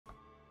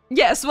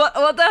Yes, what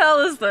the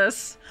hell is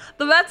this?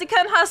 The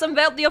Vatican has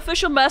unveiled the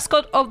official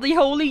mascot of the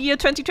Holy Year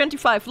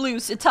 2025,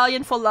 LUCE,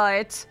 Italian for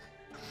light.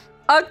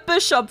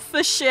 Archbishop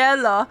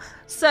Fischiella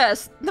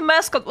says the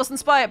mascot was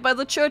inspired by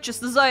the church's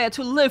desire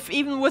to live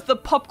even with the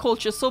pop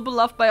culture so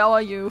beloved by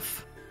our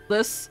youth.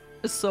 This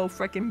is so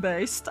freaking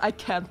based. I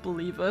can't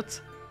believe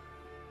it.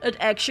 It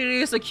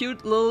actually is a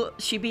cute little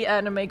chibi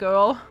anime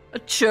girl. A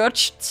Chan?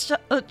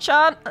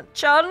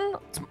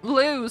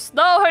 LUCE.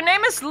 No, her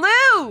name is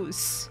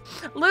LUCE!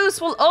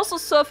 LUCE will also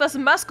serve as a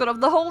mascot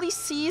of the Holy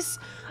Seas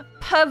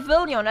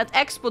Pavilion at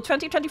Expo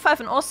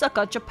 2025 in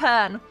Osaka,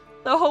 Japan.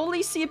 The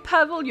Holy See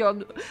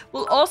Pavilion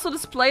will also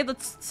display the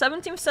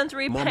 17th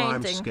century Mom,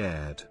 painting. I'm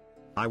scared.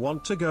 I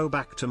want to go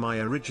back to my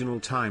original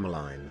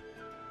timeline.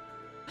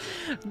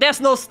 There's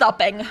no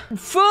stopping.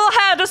 Full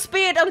head of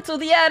speed into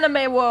the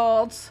anime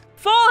world.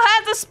 Full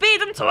head of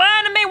speed into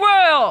anime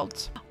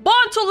world.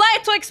 Born too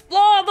late to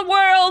explore the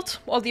world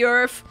or the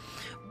earth.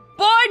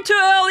 Born too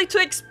early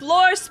to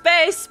explore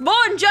space.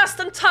 Born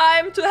just in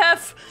time to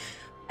have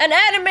an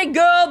anime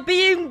girl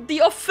being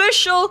the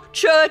official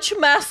church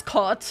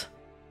mascot.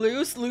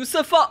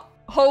 Lucifer.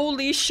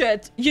 Holy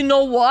shit. You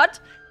know what?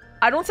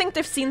 I don't think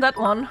they've seen that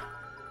one.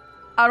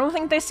 I don't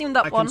think they've seen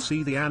that one. I can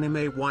see the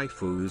anime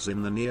waifus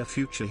in the near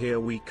future. Here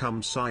we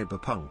come,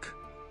 cyberpunk.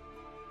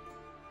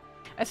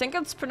 I think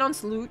it's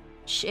pronounced Luce?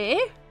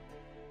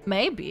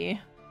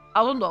 Maybe.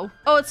 I don't know.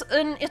 Oh, it's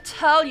in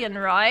Italian,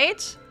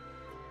 right?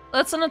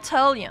 That's in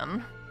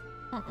Italian.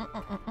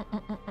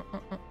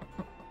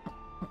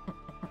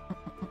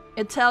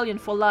 Italian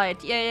for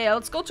light. Yeah,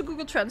 let's go to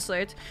Google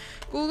Translate.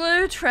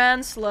 Google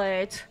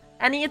Translate.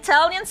 Any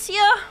Italians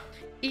here?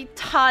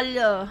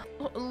 Italia.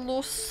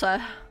 Luce.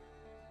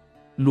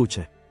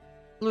 Luce.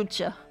 Luce.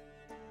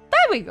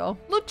 There we go.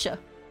 Luce.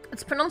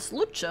 It's pronounced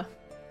Luce.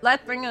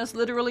 Lightbringer is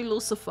literally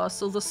Lucifer,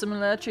 so the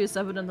similarity is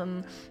evident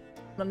in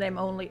the name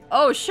only.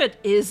 Oh shit,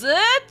 is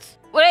it?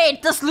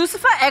 Wait, does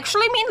Lucifer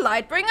actually mean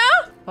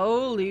Lightbringer?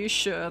 Holy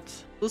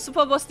shit.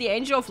 Lucifer was the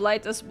angel of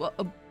light as well.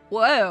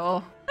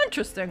 Wow.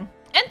 Interesting.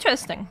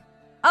 Interesting.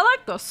 I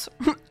like this.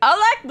 I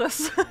like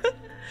this.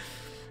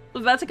 The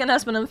Vatican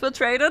has been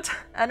infiltrated.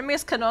 Enemy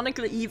is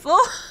canonically evil.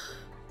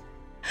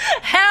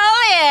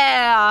 Hell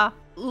yeah!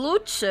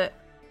 Luce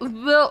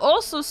will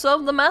also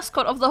serve the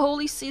mascot of the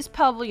Holy Seas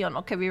Pavilion.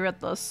 Okay, we read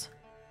this.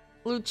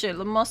 Luce,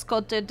 the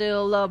mascotte de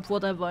love,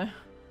 whatever.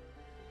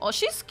 Oh,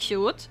 she's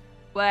cute.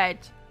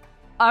 Wait.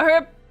 I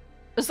heard...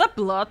 Is that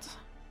blood?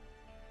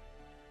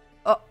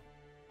 Oh.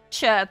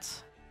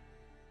 Chat.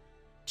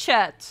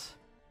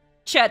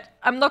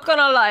 I'm not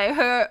gonna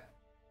lie,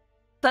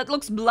 that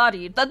looks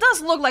bloody. That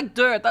doesn't look like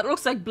dirt, that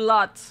looks like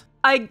blood.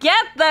 I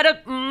get that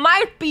it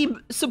might be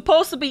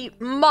supposed to be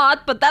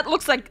mud, but that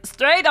looks like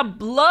straight up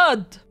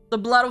blood. The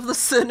blood of the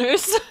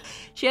sinners.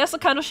 She has a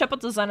kind of shepherd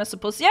design, I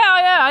suppose.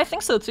 Yeah, I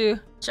think so too.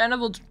 China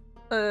will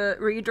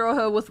redraw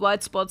her with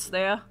white spots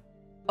there.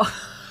 Oh.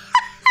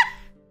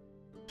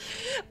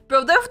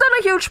 Bro, they've done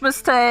a huge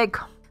mistake.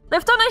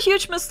 Within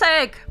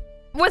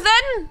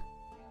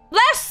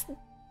less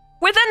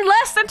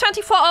than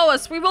 24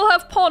 hours, we will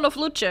have porn of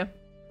Luce.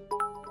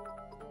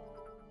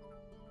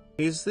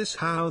 Is this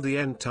how the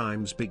end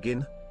times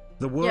begin?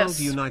 The world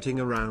uniting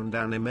around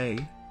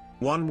anime?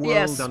 One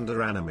world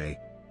under anime.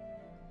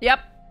 Yep.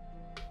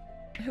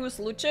 Who's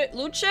Luce?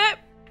 Luce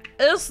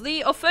is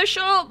the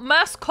official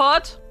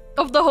mascot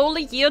of the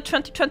Holy Year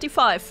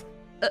 2025.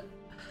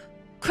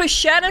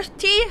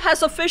 Christianity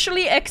has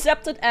officially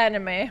accepted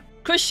anime.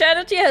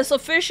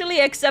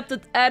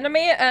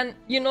 And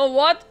you know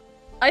what?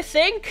 I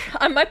think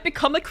I might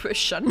become a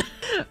Christian.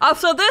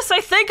 After this, I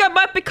think I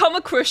might become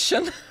a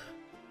Christian.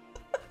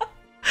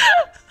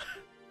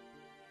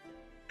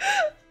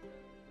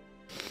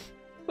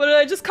 What did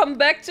I just come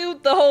back to?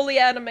 The holy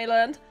anime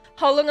land.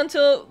 How long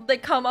until they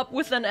come up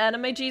with an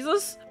anime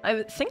Jesus?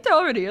 I think there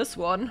already is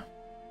one.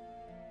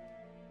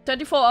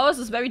 24 hours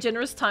is very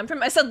generous time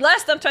frame. I said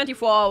less than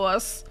 24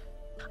 hours.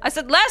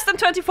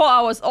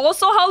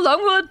 Also, how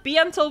long will it be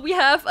until we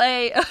have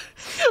a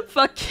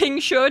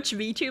fucking church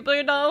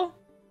VTuber now?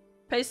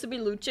 Pays to be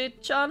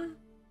LUCE-CHAN.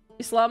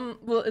 Islam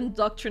will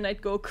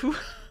indoctrinate Goku.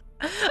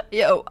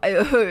 Yo, I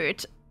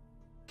heard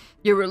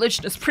your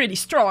religion is pretty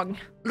strong.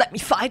 Let me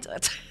fight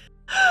it.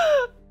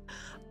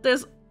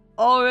 There's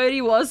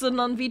already was a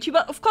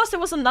non-VTuber. Of course there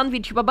was a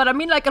non-VTuber, but I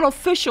mean like an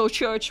official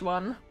church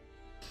one.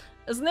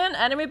 Isn't there an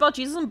anime about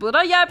Jesus and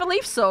Buddha? Yeah, I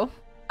believe so.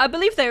 I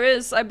believe there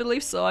is. I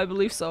believe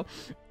so.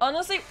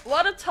 Honestly,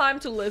 what a time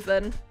to live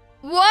in.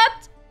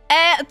 What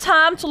a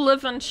time to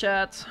live in,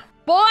 chat.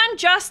 Born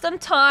just in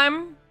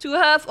time to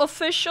have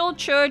official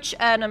church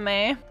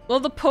anime. Will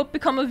the Pope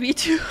become a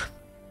VTuber?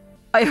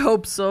 I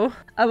hope so.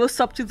 I will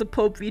sub to the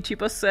Pope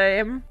VTuber,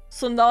 same.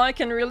 So now I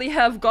can really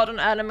have God and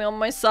anime on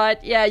my side.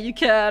 Yeah, you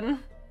can.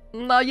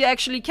 Now you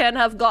actually can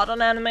have God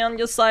and anime on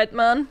your side,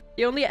 man.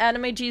 The only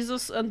anime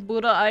Jesus and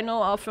Buddha I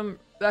know are from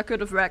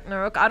Record of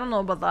Ragnarok. I don't know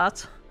about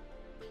that.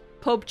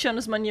 Pope-chan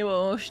is my new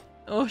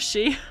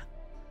Oshi.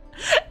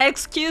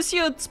 Excuse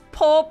you, it's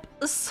Pope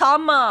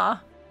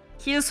Sama.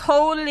 He is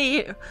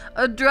holy.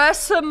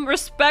 Address him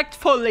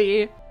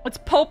respectfully. It's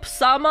Pope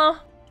Summer.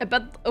 I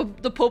bet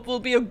the Pope will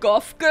be a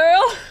goth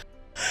girl.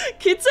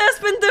 Kitsu has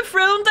been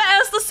dethroned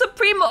as the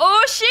Supreme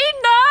Oshi?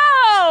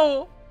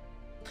 No!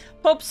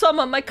 Pope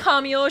Summer, my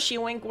Kami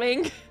Oshi, wink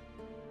wink.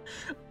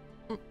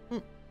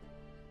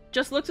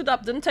 Just looked it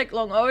up, didn't take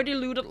long. Already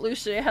looted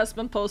LUCE, has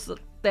been posted.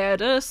 There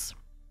it is.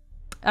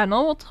 I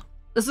know it.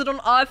 Is it on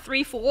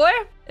R34?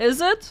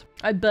 Is it?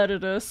 I bet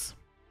it is.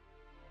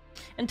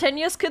 In 10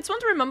 years, kids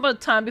won't remember a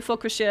time before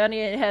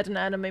Christianity had an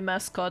anime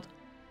mascot.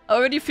 I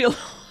already feel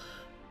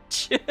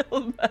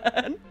chill,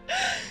 man.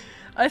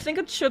 I think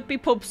it should be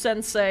Pope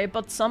Sensei,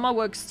 but Summer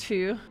works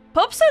too.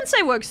 Pope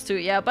Sensei works too,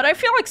 yeah, but I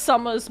feel like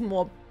Summer is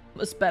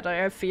better,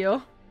 I feel.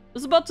 I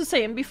was about to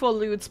say him before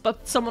Lutz,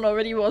 but someone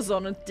already was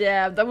on it.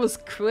 Damn, that was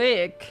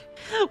quick.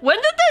 When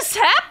did this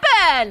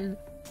happen?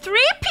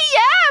 3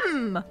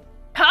 PM!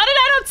 How did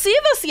I not see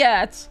this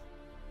yet?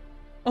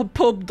 Oh,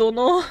 Pope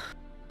Dono.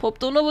 Pope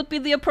Dono would be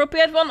the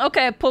appropriate one?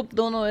 Okay, Pope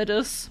Dono it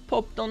is.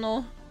 Pope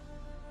Dono.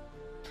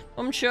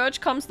 From church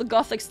comes the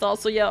gothic style,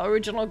 so yeah,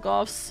 original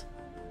goths.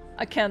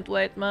 I can't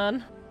wait,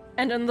 man.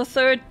 And in the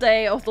 3rd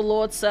day of the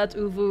Lord said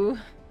Uvu,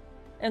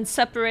 and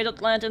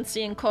separated land and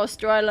sea and caused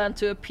dry land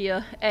to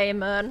appear.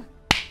 Amen.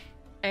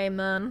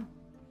 Amen.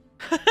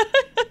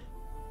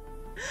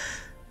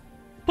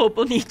 Pope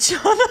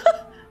Onichan.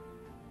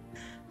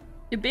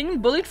 You're being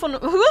bullied for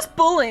who's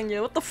bullying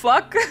you? What the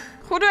fuck?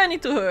 Who do I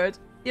need to hurt?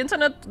 The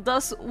internet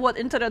does what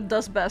internet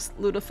does best,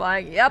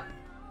 lootifying. Yep.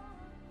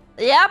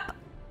 Yep.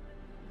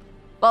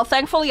 Well,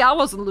 thankfully I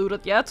wasn't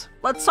looted yet.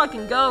 Let's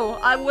fucking go.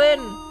 I win.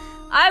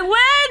 I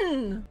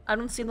win! I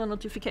don't see the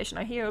notification.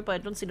 I hear it, but I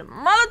don't see the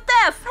Mother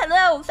Death!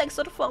 Hello! Thanks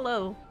for the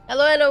follow.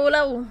 Hello, hello,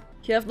 hello.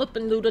 You have not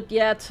been looted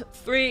yet.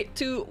 3,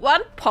 2,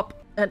 1, pop.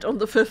 And on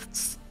the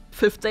fifth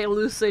day,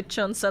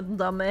 LUCE-CHAN said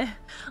dame.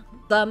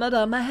 Dame,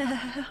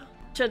 dame.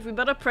 Chat, we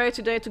better pray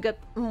today to get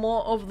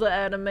more of the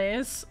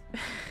animes.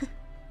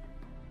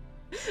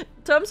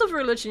 In terms of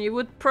religion, you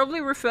would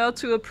probably refer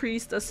to a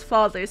priest as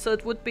father, so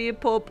it would be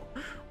Pope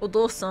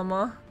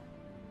Odo-sama.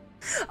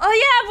 Oh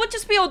yeah, it would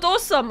just be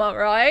Odo-sama,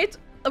 right?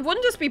 It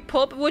wouldn't just be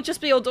Pope, it would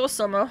just be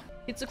Odo-sama.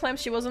 Kitsu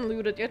claims she wasn't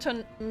looted, yet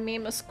her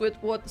meme is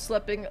Squidward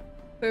slapping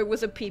her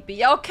with a peepee.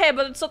 Yeah, okay,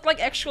 but it's not like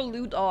actual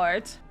loot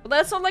art. But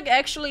that's not like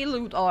actually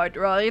loot art,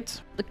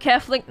 right? The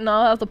Catholic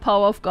now have the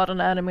power of God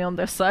and anime on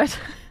their side.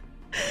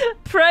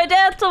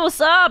 Predator,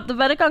 what's up? The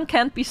Vatican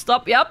can't be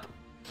stopped. Yep.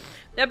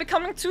 They're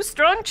becoming too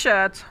strong,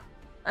 chat.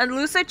 And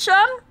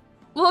LUCE-CHAN?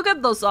 Look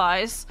at those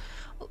eyes.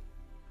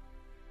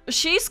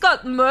 She's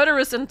got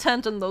murderous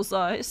intent in those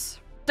eyes.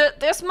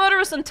 There's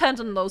murderous intent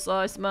in those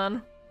eyes,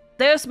 man.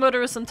 There's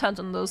murderous intent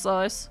in those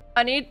eyes.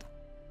 I need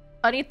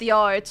the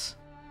art.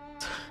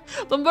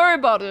 Don't worry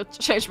about it.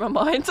 Change my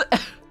mind.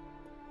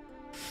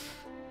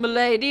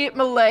 Milady,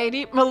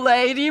 milady,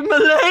 milady,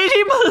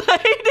 milady,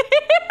 milady.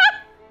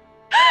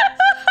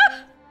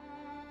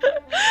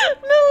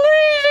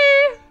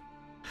 Milady.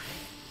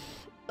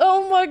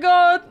 Oh my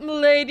god,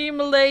 milady,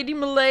 milady,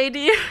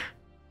 milady.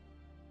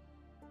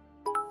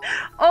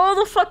 Oh,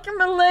 the fucking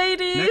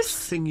miladies!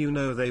 Next thing you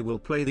know, they will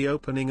play the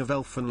opening of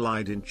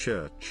Elfenlied in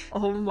church.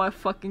 Oh my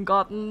fucking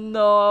god,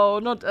 no,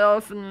 not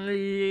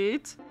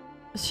Elfenlied.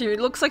 She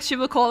looks like she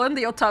will call in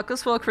the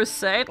otakus for a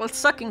crusade.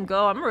 Let's fucking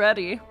go, I'm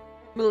ready.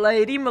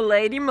 Milady,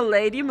 milady,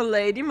 milady,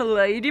 milady,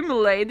 milady,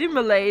 milady,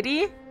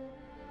 milady.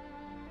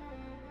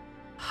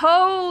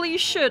 Holy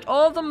shit,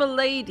 all the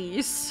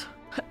miladies.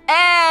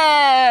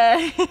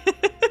 Eh!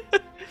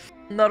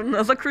 Not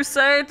another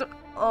crusade?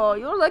 Oh,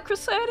 you're like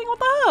crusading? What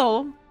the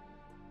hell?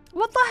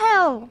 What the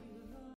hell?